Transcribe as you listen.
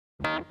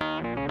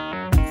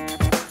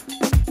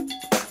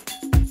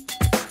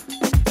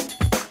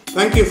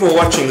Thank you for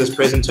watching this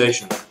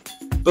presentation.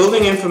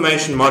 Building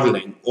Information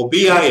Modeling, or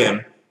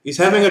BIM, is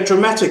having a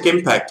dramatic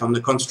impact on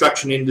the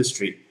construction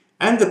industry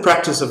and the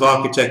practice of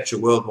architecture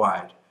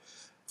worldwide.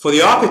 For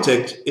the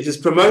architect, it is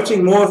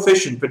promoting more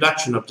efficient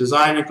production of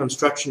design and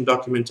construction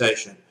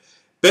documentation,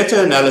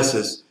 better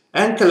analysis,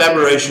 and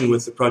collaboration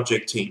with the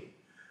project team.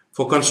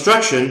 For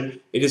construction,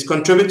 it is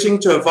contributing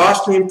to a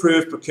vastly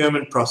improved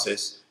procurement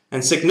process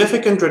and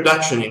significant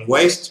reduction in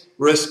waste,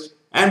 risk,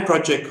 and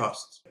project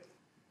costs.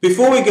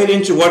 Before we get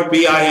into what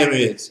BIM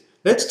is,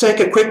 let's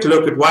take a quick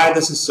look at why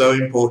this is so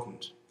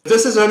important.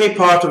 This is only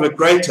part of a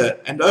greater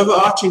and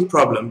overarching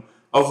problem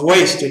of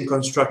waste in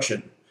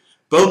construction.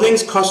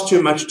 Buildings cost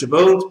too much to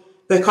build,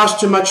 they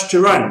cost too much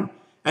to run,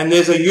 and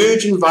there's a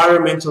huge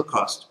environmental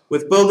cost,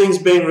 with buildings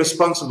being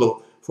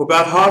responsible for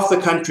about half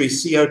the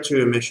country's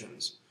CO2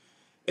 emissions.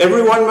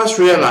 Everyone must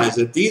realize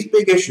that these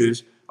big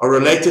issues are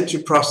related to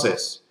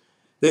process.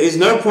 There is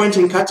no point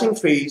in cutting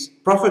fees,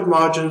 profit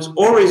margins,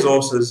 or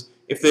resources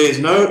if there is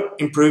no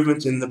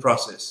improvement in the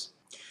process.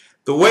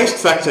 The waste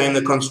factor in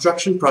the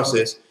construction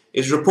process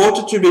is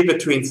reported to be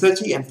between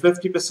 30 and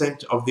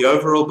 50% of the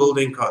overall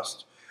building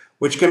cost,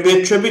 which can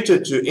be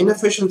attributed to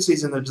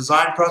inefficiencies in the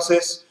design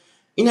process,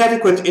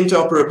 inadequate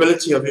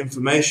interoperability of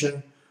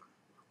information,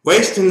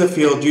 waste in the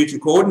field due to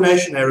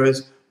coordination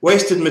errors,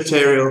 wasted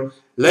material,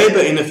 labor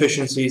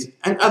inefficiencies,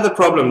 and other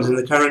problems in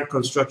the current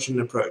construction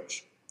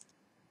approach.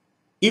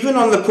 Even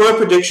on the poor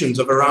predictions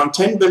of around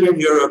 €10 billion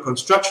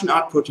construction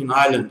output in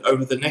Ireland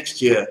over the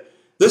next year,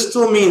 this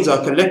still means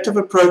our collective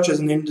approach as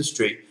an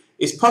industry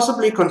is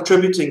possibly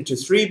contributing to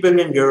 €3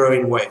 billion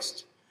in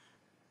waste.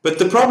 But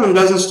the problem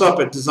doesn't stop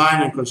at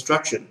design and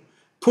construction.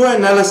 Poor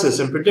analysis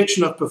and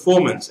prediction of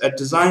performance at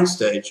design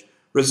stage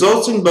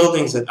results in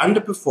buildings that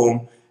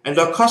underperform and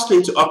are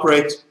costly to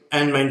operate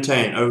and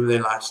maintain over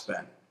their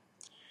lifespan.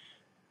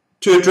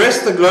 To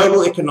address the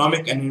global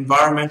economic and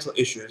environmental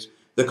issues,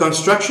 the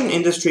construction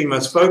industry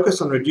must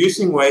focus on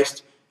reducing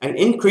waste and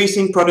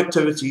increasing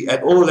productivity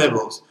at all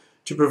levels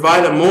to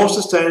provide a more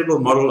sustainable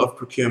model of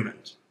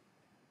procurement.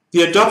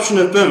 The adoption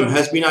of BIM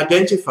has been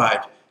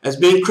identified as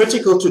being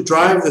critical to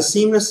drive the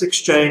seamless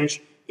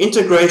exchange,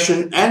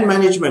 integration, and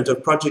management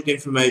of project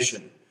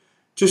information,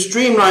 to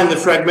streamline the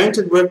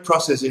fragmented work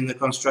process in the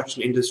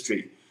construction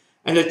industry,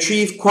 and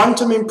achieve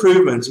quantum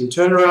improvements in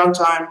turnaround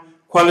time,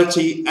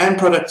 quality, and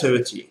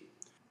productivity.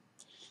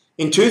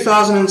 In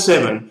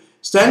 2007,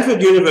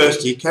 Stanford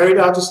University carried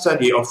out a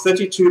study of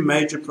 32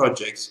 major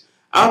projects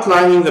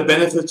outlining the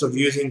benefits of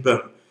using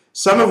BIM,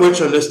 some of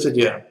which are listed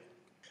here.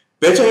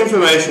 Better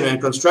information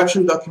and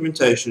construction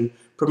documentation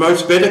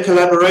promotes better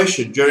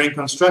collaboration during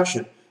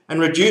construction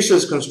and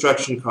reduces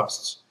construction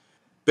costs.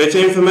 Better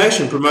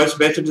information promotes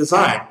better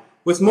design,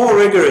 with more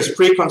rigorous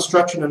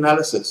pre-construction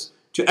analysis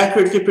to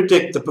accurately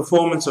predict the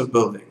performance of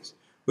buildings,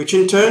 which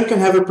in turn can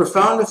have a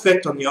profound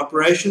effect on the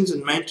operations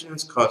and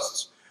maintenance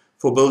costs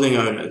for building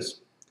owners.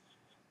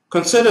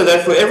 Consider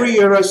that for every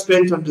euro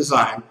spent on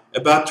design,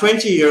 about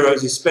 20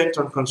 euros is spent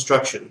on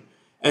construction,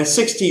 and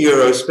 60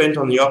 euros spent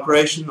on the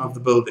operation of the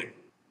building.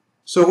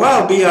 So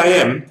while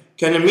BIM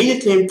can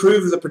immediately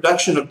improve the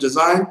production of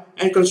design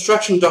and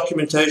construction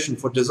documentation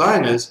for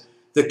designers,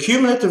 the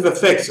cumulative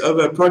effects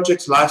over a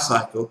project's life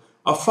cycle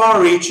are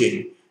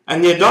far-reaching,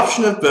 and the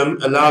adoption of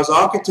BIM allows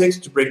architects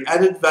to bring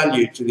added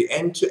value to the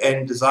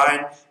end-to-end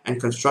design and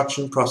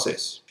construction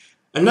process.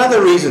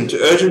 Another reason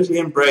to urgently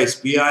embrace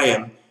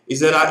BIM is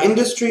that our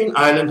industry in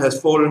Ireland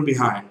has fallen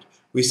behind.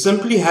 We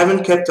simply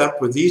haven't kept up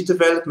with these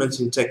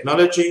developments in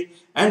technology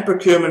and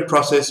procurement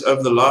process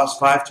over the last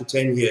 5 to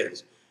 10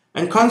 years,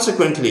 and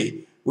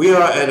consequently, we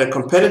are at a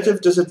competitive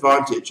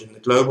disadvantage in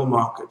the global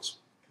market.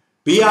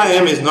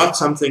 BIM is not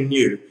something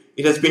new.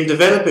 It has been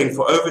developing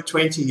for over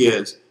 20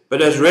 years,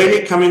 but has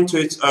really come into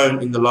its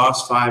own in the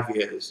last 5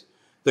 years.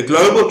 The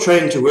global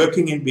trend to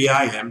working in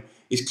BIM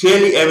is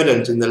clearly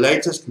evident in the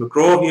latest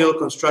McGraw-Hill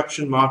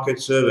construction market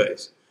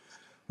surveys,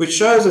 which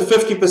shows a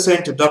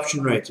 50%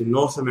 adoption rate in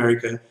North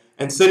America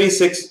and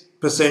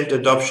 36%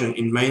 adoption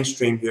in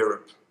mainstream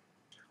Europe.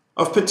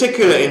 Of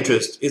particular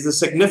interest is the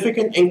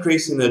significant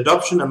increase in the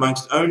adoption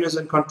amongst owners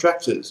and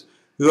contractors,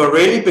 who are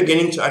really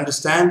beginning to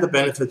understand the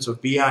benefits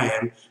of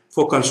BIM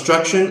for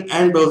construction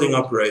and building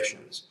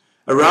operations.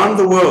 Around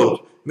the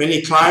world,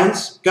 many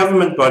clients,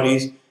 government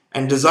bodies,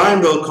 and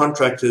design-build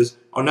contractors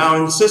are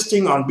now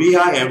insisting on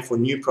BIM for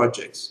new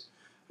projects.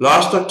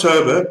 Last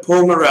October,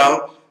 Paul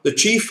Morrell, the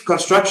Chief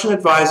Construction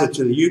Advisor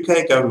to the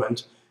UK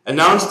government,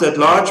 announced that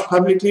large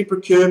publicly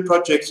procured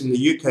projects in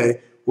the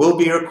UK will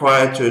be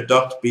required to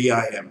adopt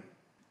BIM.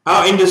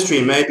 Our industry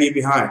may be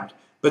behind,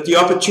 but the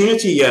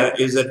opportunity here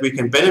is that we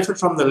can benefit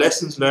from the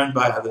lessons learned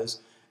by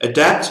others,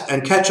 adapt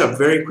and catch up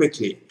very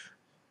quickly.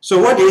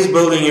 So what is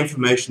building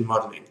information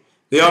modeling?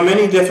 There are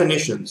many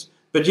definitions,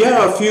 but here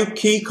are a few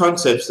key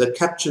concepts that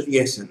capture the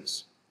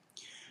essence.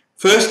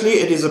 Firstly,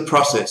 it is a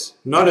process,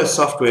 not a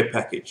software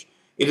package.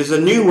 It is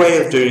a new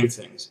way of doing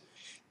things.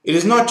 It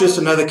is not just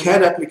another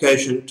CAD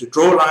application to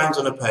draw lines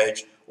on a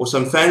page or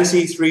some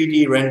fancy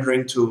 3D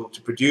rendering tool to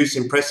produce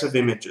impressive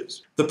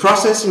images. The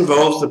process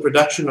involves the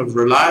production of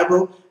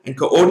reliable and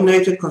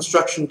coordinated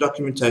construction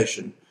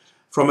documentation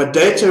from a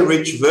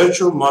data-rich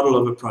virtual model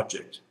of a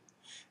project.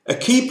 A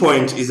key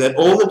point is that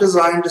all the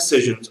design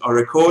decisions are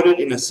recorded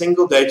in a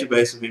single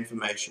database of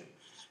information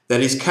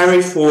that is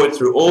carried forward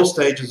through all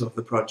stages of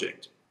the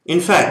project. In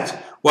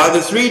fact, while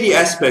the 3D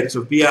aspects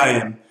of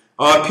BIM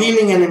are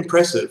appealing and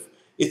impressive,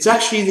 it's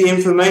actually the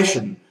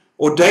information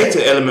or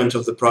data element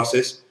of the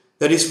process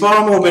that is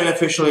far more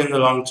beneficial in the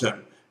long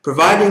term,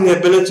 providing the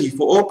ability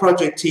for all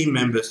project team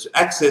members to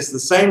access the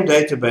same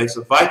database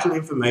of vital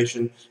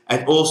information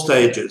at all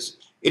stages.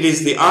 It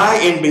is the I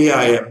in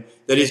BIM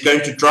that is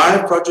going to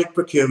drive project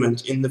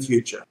procurement in the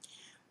future.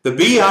 The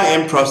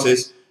BIM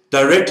process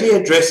directly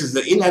addresses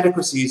the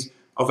inadequacies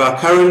of our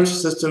current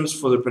systems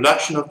for the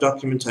production of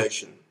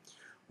documentation,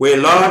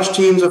 where large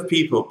teams of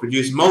people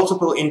produce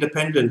multiple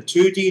independent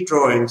 2D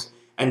drawings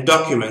and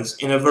documents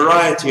in a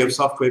variety of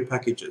software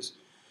packages.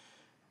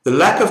 The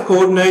lack of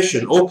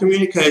coordination or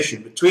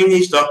communication between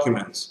these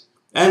documents,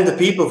 and the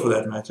people for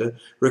that matter,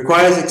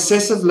 requires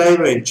excessive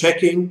labor in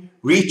checking,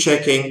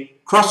 rechecking,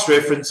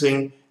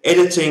 cross-referencing,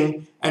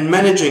 editing, and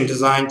managing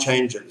design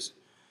changes.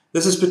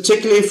 This is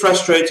particularly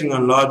frustrating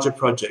on larger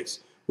projects,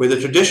 where the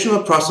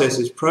traditional process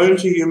is prone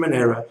to human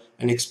error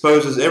and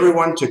exposes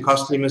everyone to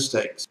costly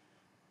mistakes.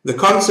 The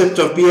concept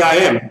of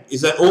BIM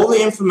is that all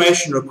the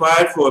information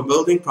required for a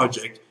building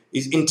project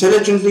is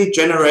intelligently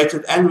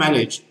generated and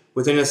managed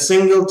within a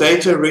single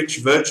data-rich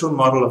virtual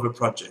model of a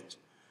project.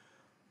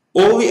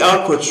 All the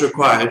outputs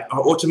required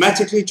are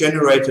automatically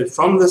generated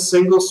from this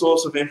single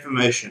source of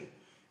information,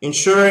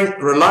 ensuring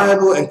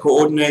reliable and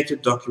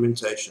coordinated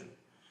documentation.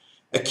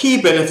 A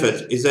key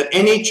benefit is that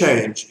any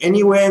change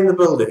anywhere in the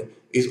building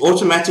is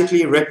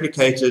automatically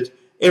replicated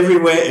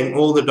everywhere in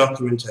all the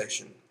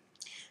documentation.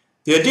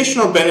 The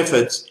additional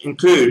benefits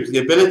include the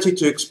ability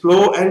to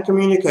explore and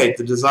communicate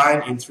the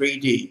design in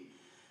 3D,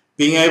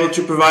 being able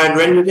to provide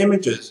rendered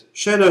images,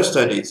 shadow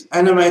studies,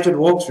 animated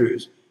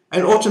walkthroughs,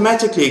 and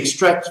automatically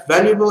extract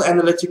valuable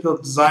analytical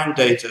design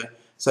data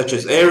such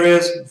as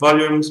areas,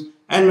 volumes,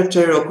 and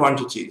material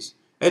quantities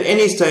at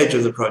any stage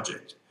of the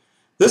project.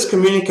 This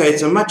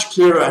communicates a much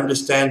clearer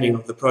understanding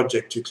of the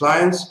project to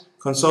clients,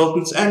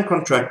 consultants, and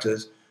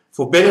contractors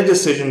for better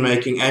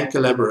decision-making and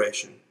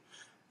collaboration.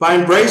 By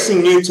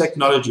embracing new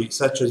technology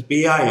such as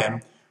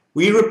BIM,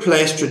 we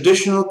replace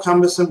traditional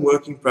cumbersome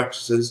working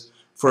practices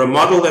for a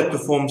model that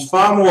performs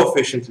far more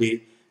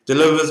efficiently,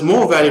 delivers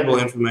more valuable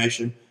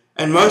information,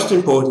 and most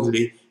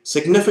importantly,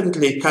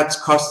 significantly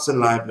cuts costs and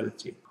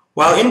liability.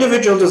 While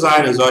individual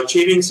designers are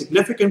achieving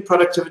significant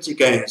productivity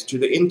gains to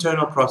the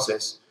internal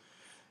process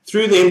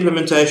through the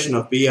implementation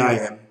of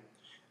BIM,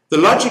 the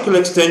logical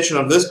extension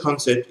of this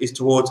concept is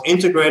towards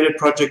integrated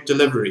project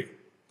delivery,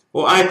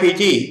 or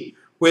IPD,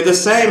 where the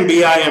same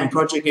BIM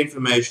project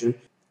information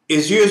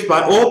is used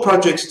by all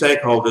project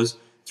stakeholders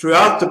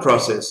throughout the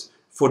process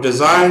for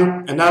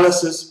design,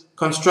 analysis,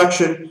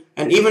 construction,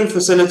 and even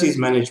facilities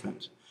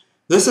management.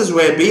 This is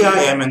where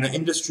BIM and the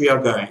industry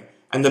are going,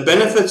 and the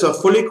benefits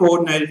of fully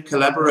coordinated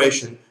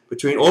collaboration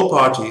between all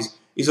parties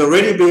is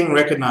already being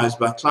recognized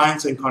by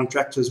clients and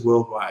contractors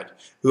worldwide,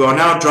 who are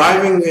now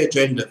driving the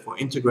agenda for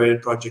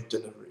integrated project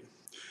delivery.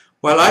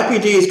 While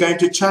IPD is going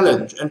to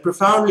challenge and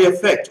profoundly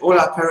affect all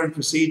our current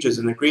procedures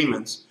and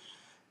agreements,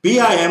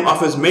 BIM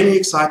offers many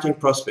exciting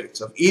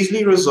prospects of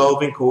easily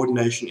resolving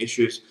coordination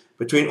issues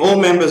between all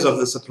members of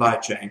the supply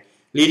chain,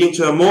 leading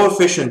to a more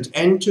efficient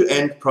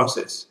end-to-end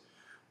process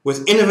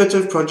with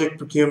innovative project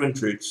procurement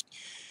routes.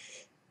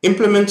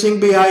 Implementing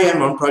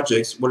BIM on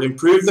projects will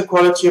improve the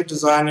quality of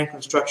design and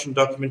construction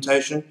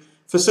documentation,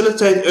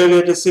 facilitate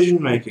earlier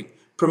decision-making,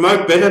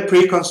 promote better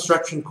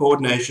pre-construction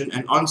coordination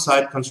and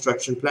on-site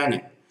construction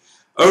planning.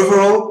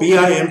 Overall,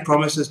 BIM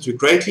promises to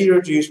greatly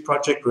reduce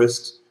project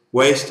risks,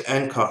 waste,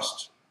 and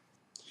cost.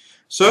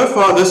 So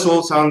far, this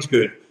all sounds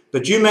good,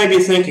 but you may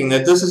be thinking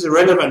that this is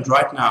irrelevant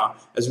right now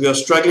as we are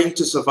struggling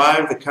to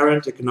survive the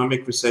current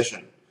economic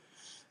recession.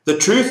 The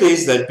truth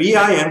is that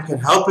BIM can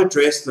help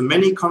address the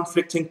many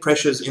conflicting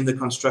pressures in the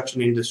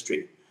construction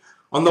industry.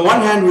 On the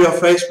one hand, we are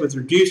faced with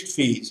reduced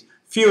fees,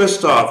 fewer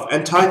staff,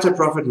 and tighter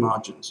profit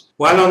margins,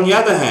 while on the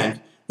other hand,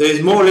 there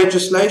is more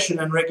legislation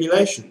and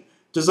regulation,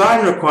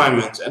 design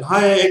requirements and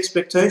higher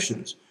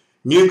expectations,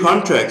 new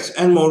contracts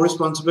and more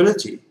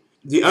responsibility.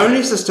 The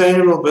only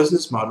sustainable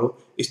business model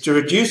is to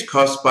reduce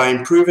costs by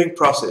improving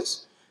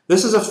process.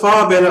 This is a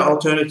far better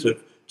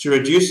alternative to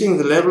reducing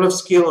the level of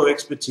skill or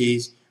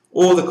expertise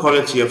or the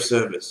quality of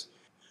service.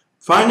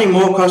 Finding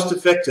more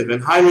cost-effective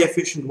and highly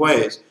efficient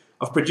ways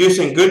of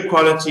producing good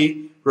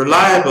quality,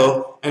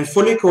 reliable, and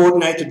fully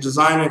coordinated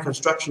design and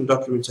construction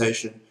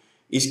documentation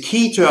is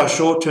key to our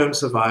short-term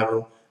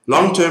survival,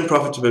 long-term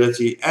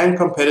profitability, and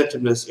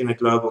competitiveness in a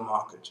global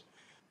market.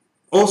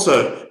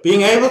 Also,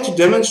 being able to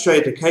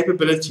demonstrate a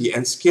capability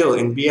and skill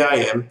in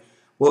BIM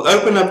will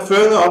open up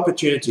further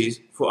opportunities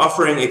for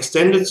offering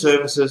extended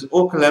services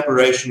or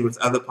collaboration with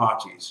other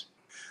parties.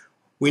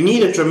 We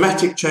need a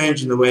dramatic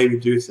change in the way we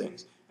do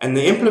things, and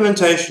the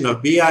implementation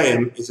of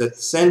BIM is at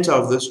the center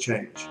of this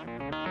change.